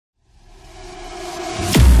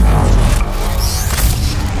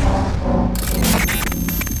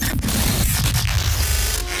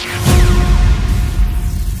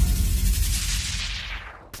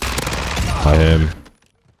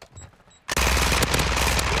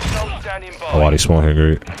Oh, they spawn here,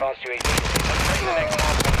 great.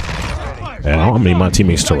 Man, I don't need my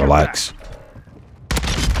teammates to relax.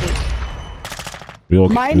 We all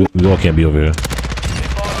can't be over here.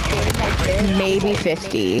 Maybe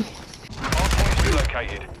 50.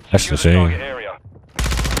 That's the same. I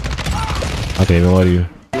can't even lie to you.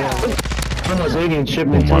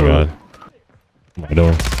 Oh my god. What am I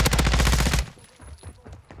doing?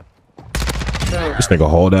 This nigga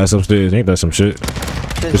hauled ass upstairs. Ain't that some shit?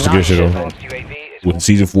 Just to get shit on. With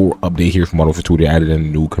season 4 update here from Modern Warfare 2, they added a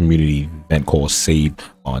new community event called Save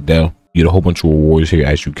Vondel. You get a whole bunch of rewards here,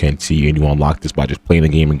 as you can see, and you unlock this by just playing the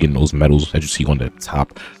game and getting those medals that you see on the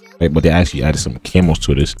top. Right, but they actually added some camos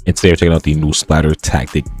to this. And today we're checking out the new Splatter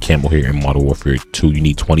Tactics Camo here in Modern Warfare 2. You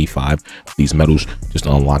need 25 of these medals just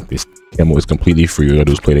to unlock this camo. It's completely free. All you gotta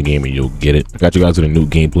do is play the game and you'll get it. I got you guys with a new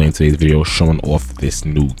gameplay in today's video showing off this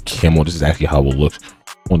new camo. This is actually how it looks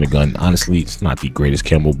on the gun. Honestly, it's not the greatest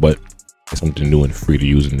camo, but it's something new and free to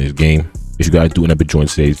use in this game. If you guys do end up enjoying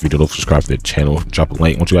today's video, don't subscribe to the channel, drop a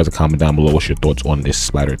like. I want you guys to comment down below what's your thoughts on this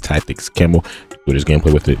Splatter Tactics Camo. Do this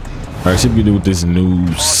gameplay with it. Alright, so we do with this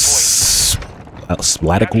new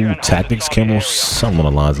Splatter Tactics Camo, something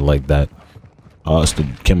on the lines like that. It's the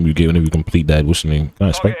camo you get whenever you complete that. What's the name? Can I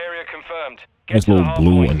expect? It's a little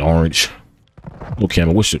blue and orange. Little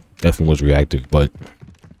camo. Wish it definitely was reactive, but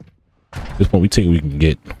at this point we take what we can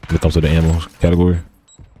get when it comes to the ammo category.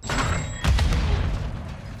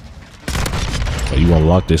 You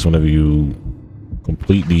unlock this whenever you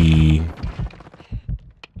whenever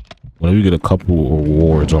you get a couple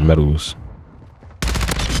rewards or medals.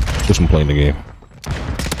 Just from playing the game.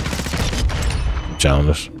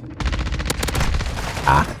 Challenge.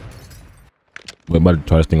 We're about to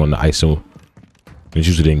try this thing on the ISO. It's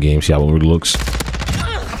usually in game, see how it really looks.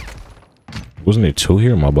 Wasn't there 2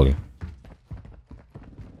 here? Am I bugging?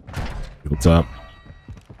 Up top.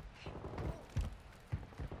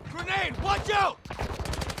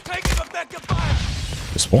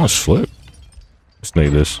 The spawn's flip. Let's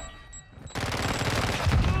make this.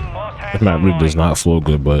 This map really does not flow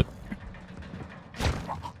good, but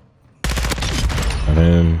and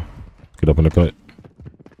then get up in the cut.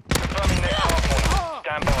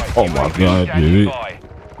 Oh my god, dude.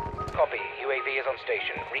 Copy. UAV is on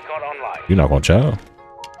station. Recon online. You're not gonna chow.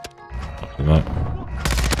 You're not.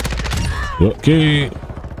 Okay.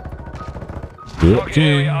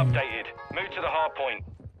 Okay. Updated. Move to the hard point.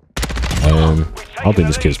 I don't think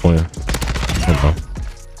this kid's playing. Okay.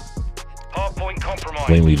 Hard point compromised.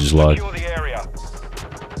 Plainly just lied. Secure the area.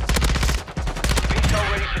 Veto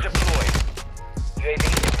ready to deploy. UAV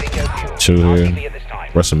is bingo fuel. 2 here. RTB at this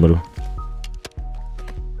time. Rest in the middle.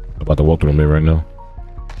 About to walk through the mid right now.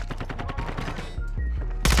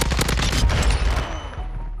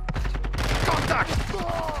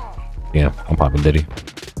 Yeah, I'm popping Diddy.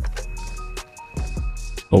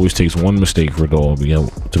 Always takes one mistake for it all to be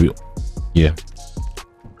good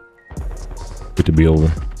to be over.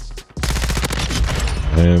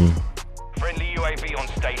 Friendly UAV on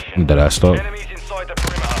station. Did I stop? Enemies inside the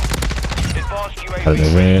perimeter. Advanced UAV. Had an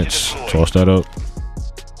advance. Toss that up.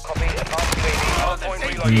 Copy. Advanced UAV. Hard point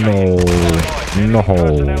relocated. No.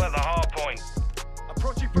 Personnel at the hard point.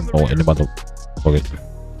 Oh, and about to fuck it.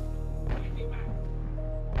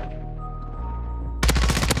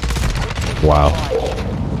 Wow.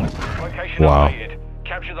 Location Wow. updated.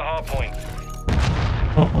 Capture the hard point.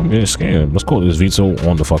 Oh, I'm getting scammed. Let's call this Vito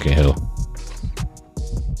on the fucking hill.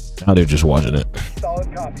 Now they're just watching it.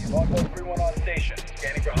 Solid copy. Longbow 3-1 on station.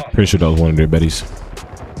 Scanning for hard. Pretty sure that was one of their betties.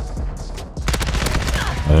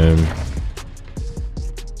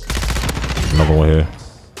 Another one here.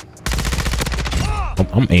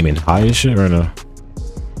 I'm aiming high as shit right now.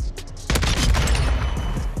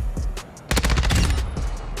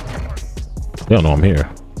 They don't know I'm here.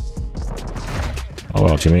 Oh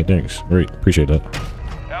wow, teammate, thanks. Great, appreciate that.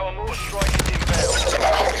 Our more strike is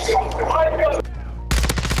inbound.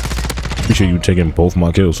 Appreciate you taking both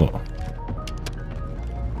my kills. So.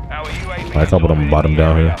 Our UAV I couple them bottom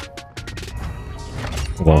down here.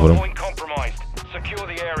 I'm going for them. Point compromised. Secure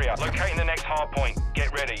the area. Locating the next hard point.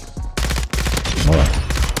 Get ready. Alright.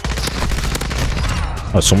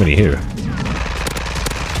 Oh, so many here.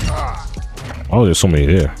 Oh, there's so many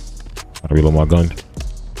there. I reload my gun.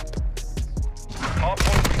 Hard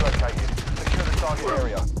point relocated. Secure the target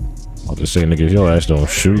area. I'll just say, nigga, if your ass don't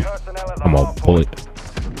shoot, I'm gonna pull it.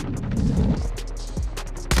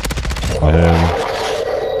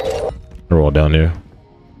 They're all down there.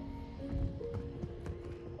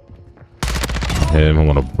 I'm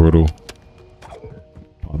on a brutal.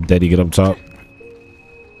 I'm dead. He get up top.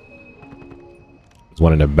 There's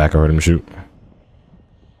one in the back. I heard him shoot.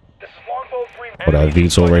 The swarm Put that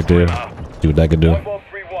VTOL right there. See what that could do.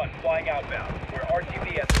 1131 flying outbound. We're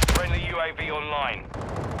RTB at friendly UAV online.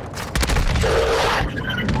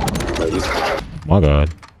 My God.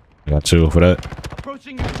 I got 2 for that.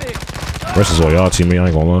 Approaching your six. Rest is all y'all team. I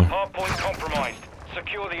ain't gonna lie. Hardpoint compromised.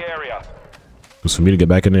 Secure the area. Because for me to get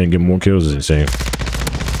back in there and get more kills is insane.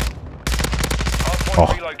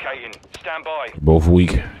 Hardpoint relocating. Stand by. Both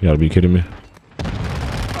weak. You gotta be kidding me.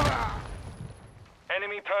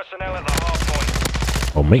 Enemy personnel at the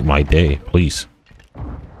hardpoint. Oh, make my day, please.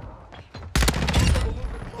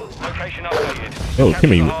 Location updated. Yo,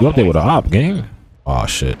 Kimmy, you up there with an op, gang? Oh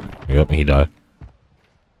shit. Yep, he died.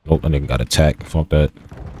 Nope, that nigga got attacked. Fuck that.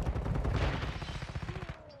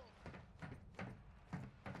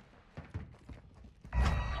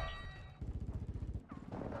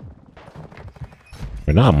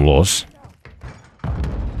 But now I'm lost.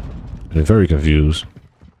 I'm very confused.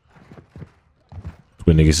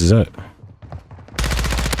 Where niggas is at?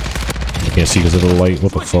 I can't see because of the light.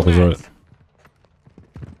 What the fuck is that?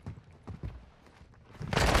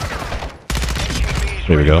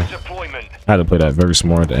 There we go. I had to play that very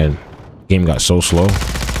smart at the end. Game got so slow.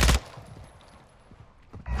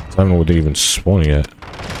 I don't know what they're even spawning at.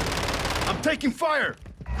 I'm taking fire.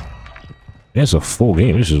 Yeah, it's a full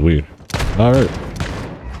game. This is weird. Alright.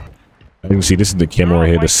 As you can see, this is the Camo right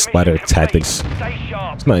here, the Splatter Tactics.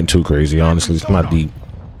 It's nothing too crazy, honestly. It's not the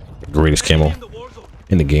greatest Camo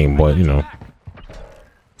in the game, but, you know,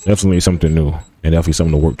 definitely something new. And definitely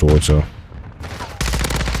something to work towards, so.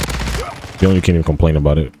 You only can't even complain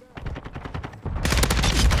about it.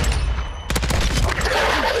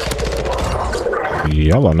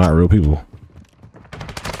 Y'all are not real people.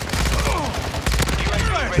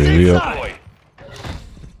 Yep.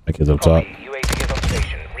 That kid's up top.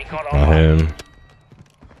 Not him.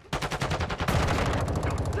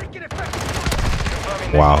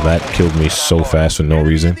 Wow, that killed me so fast for no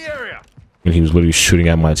reason. And he was literally shooting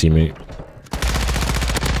at my teammate.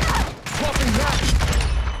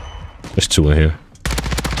 There's 2 in here.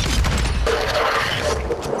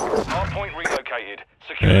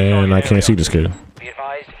 And I can't see this kid.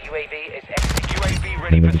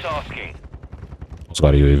 It's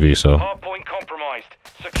got a UAV, so.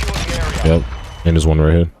 Yep. And there's one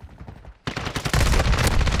right here.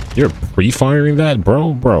 You're pre-firing that,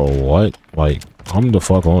 bro? Bro, what? Like, I'm the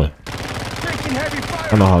fuck on. I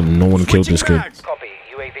don't know how no one killed this kid.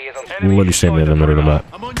 We'll let you stand me in the middle of the map.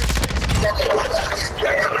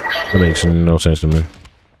 That makes no sense to me.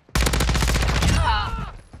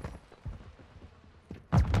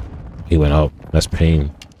 He went up. That's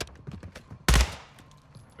pain.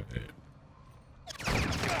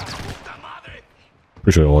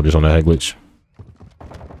 Pretty sure they're all just on that head glitch.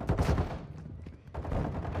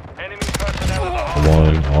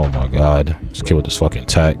 One. Oh my god. This kid with this fucking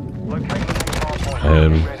tack.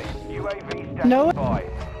 No.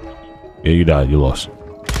 Yeah, you died. You lost.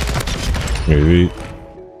 Maybe.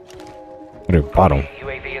 What a bottom.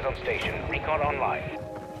 UAV is on station. Recon online.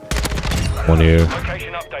 1 here.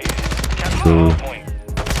 2.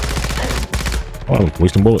 Oh, I'm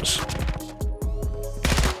wasting bullets.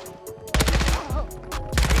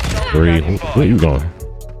 3. Where you going?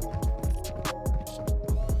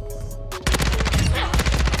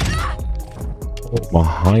 Oh,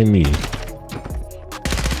 behind me.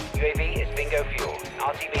 UAV is bingo fuel.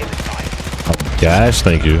 RTB is assigned. Gas,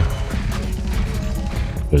 thank you.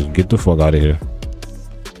 Just get the fuck out of here.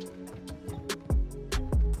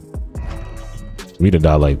 Me to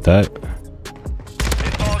die like that.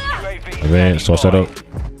 Advance, toss that up.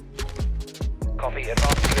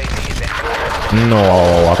 No,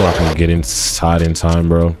 I thought I could get inside in time,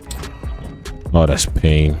 bro. Oh, that's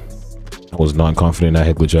pain. I was not confident in that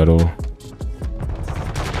head glitch at all.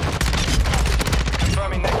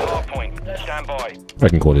 I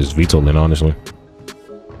can call this VTOL in, honestly.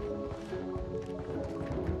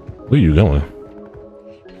 Where you going?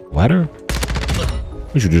 Ladder?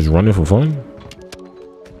 You should just run it for fun?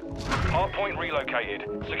 Hardpoint relocated.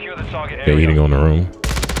 Secure the target area. Okay, he didn't go in the room.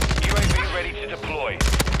 UAV ready to deploy.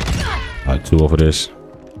 Alright, 2 over this.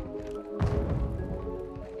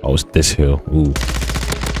 Oh, it's this hill. Ooh.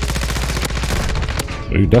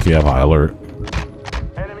 You definitely have high alert.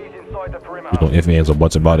 Enemies inside the perimeter. There's no ifs, ands, or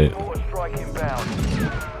buts about it. Strike inbound.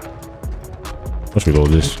 Let's reload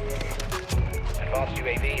this. Advanced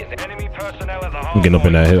UAV is enemy personnel at the I'm getting up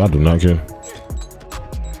in that hill. I do not care.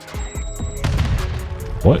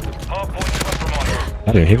 What? Hardpoint compromised.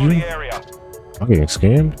 I didn't hit Secure you? the area. I'm getting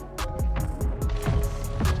scammed.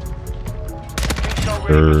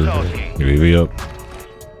 UAV up.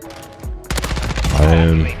 I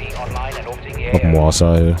am. UAV online and orbiting the Couple more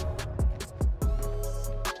outside here.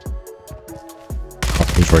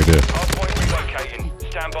 right there. Hardpoint relocating.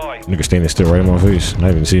 Stand by. Nigga standing still right in my face. I didn't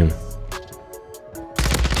even see him.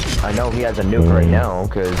 I know he has a nuke right now,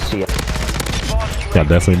 because he... Yeah, I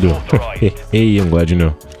definitely do. Hey, I'm glad you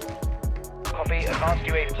know. Copy. Advanced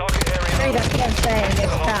UAV target area. That's what I'm saying.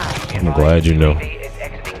 It's fast. I'm glad you know. UAV is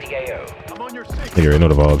exiting the AO. I'm on your six. Nigga, I know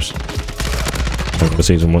the vibes. I'm gonna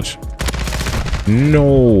say so much. No,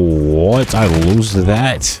 what? I lose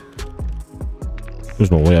that?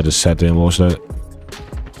 There's no way I just sat there and lost that.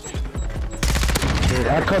 Dude,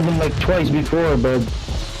 I cut him like twice before, but...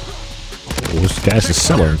 This gas is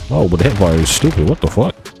selling. Oh, but the headfire is stupid. What the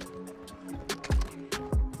fuck?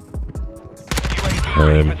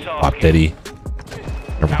 Pop Daddy.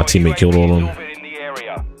 My teammate killed all of them.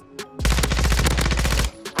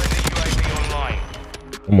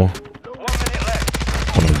 Come on. 1 minute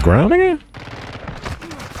left. On the ground again?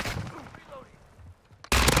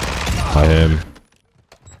 I am.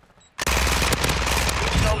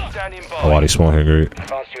 Standing by. Oh, wow, they spawn here, great.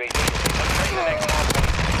 Advanced UAV. Take the next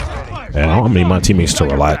hardpoint. Man, I need my teammates to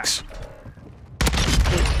relax.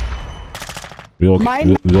 We all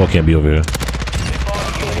can't be over here.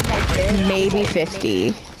 Maybe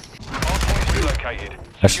 50. Hardpoint relocated.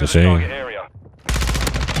 That's Secure insane. target area.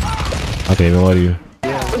 I can't even lie to you.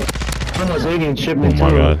 Almost alien Oh shipment my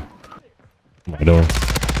too. god. What am I doing?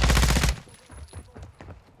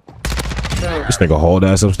 This nigga hauled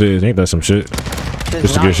ass upstairs. Ain't that some shit?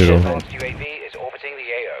 Just to get shit on. Advanced UAV is orbiting the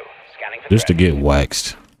AO. Scanning for Just to threats. get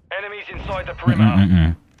waxed. Enemies inside the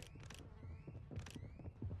perimeter.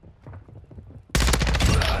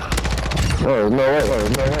 Oh, no way,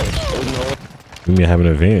 no way. We may have an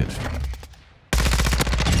advantage.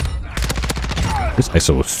 This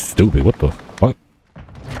ISO is stupid. What the fuck?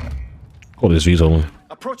 Call this V's only.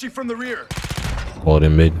 Approaching from the rear. Call it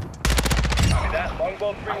in mid. That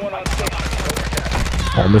longbow 3-1 on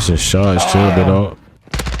station. Oh, missing shots. Chill that out.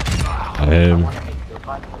 I am.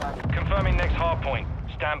 Confirming next hardpoint.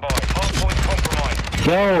 Stand by. Hardpoint compromised.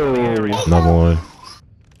 Yo! Another one.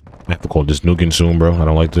 I have to call this nuking soon, bro. I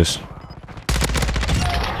don't like this.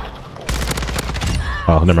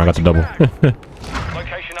 Oh, never mind. I got the double.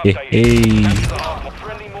 Location Hey, updated. hey. Capture the hardpoint.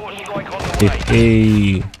 Friendly mortar strike on the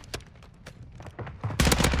way. Hey.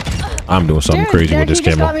 I'm doing something crazy with this He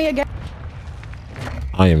just got camo. me again.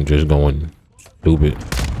 I am just going stupid.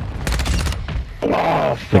 Oh,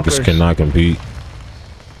 Niggas fuckers. cannot compete.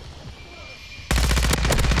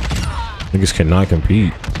 Niggas cannot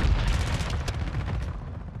compete.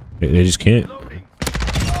 They just can't.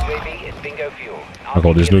 UAV is bingo fuel. I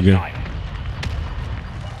call this nuking.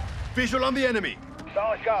 Visual on the enemy.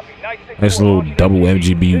 Solid copy. Nice little double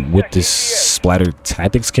MGB with this Splatter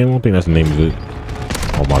Tactics Camo. I think that's the name of it.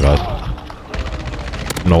 Oh my god.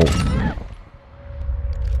 No.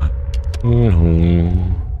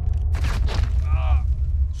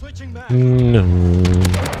 Switching back. No.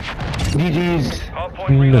 GG's.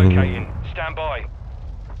 Hardpoint relocating. Stand by.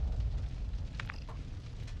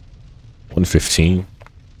 115.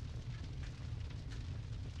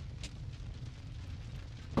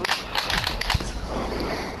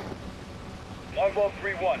 Longbow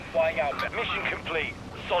 3-1 flying out. Mission complete.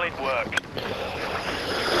 Solid work.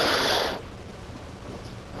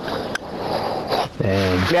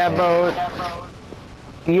 Damn. Yeah, bro.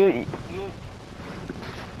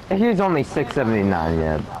 He's only 679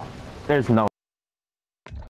 yet. There's no